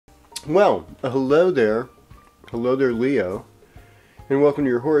Well, hello there. Hello there, Leo. And welcome to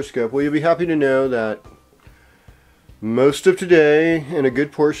your horoscope. Well, you'll be happy to know that most of today and a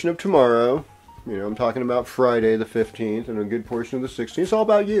good portion of tomorrow, I'm talking about Friday the 15th and a good portion of the 16th, it's all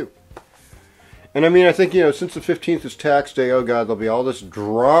about you. And I think, since the 15th is tax day, oh God, there'll be all this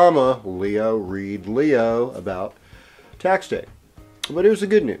drama, Leo, read Leo, about tax day. But here's the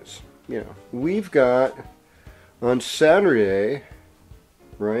good news. We've got on Saturday,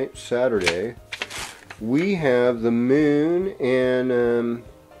 right, Saturday, we have the moon and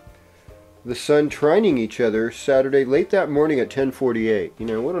the sun trining each other Saturday, late that morning at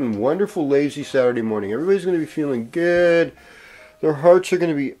 10:48. What a wonderful, lazy Saturday morning. Everybody's going to be feeling good. Their hearts are going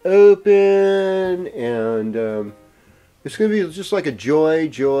to be open, and it's going to be just like a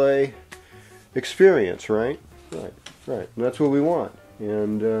joy experience, right? Right. And that's what we want.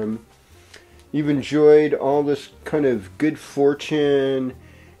 And you've enjoyed all this kind of good fortune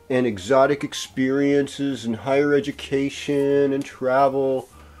and exotic experiences and higher education and travel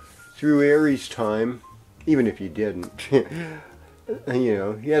through Aries time, even if you didn't.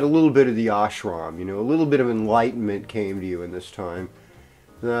 You had a little bit of the ashram, a little bit of enlightenment came to you in this time.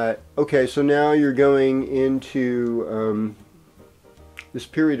 That, okay, so now you're going into this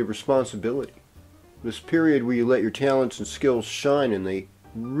period of responsibility. This period where you let your talents and skills shine and they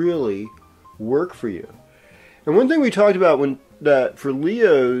really work for you. And one thing we talked about that for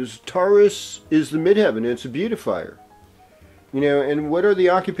Leos, Taurus is the midheaven, and it's a beautifier. And what are the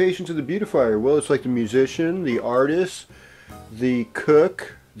occupations of the beautifier? Well, it's like the musician, the artist, the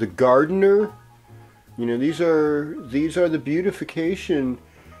cook, the gardener. These are the beautification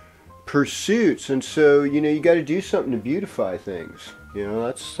pursuits, and so you got to do something to beautify things.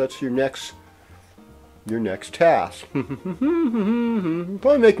 That's your next task.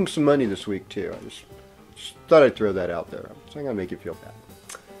 Probably making some money this week too. I just thought I'd throw that out there. So I'm gonna make you feel bad.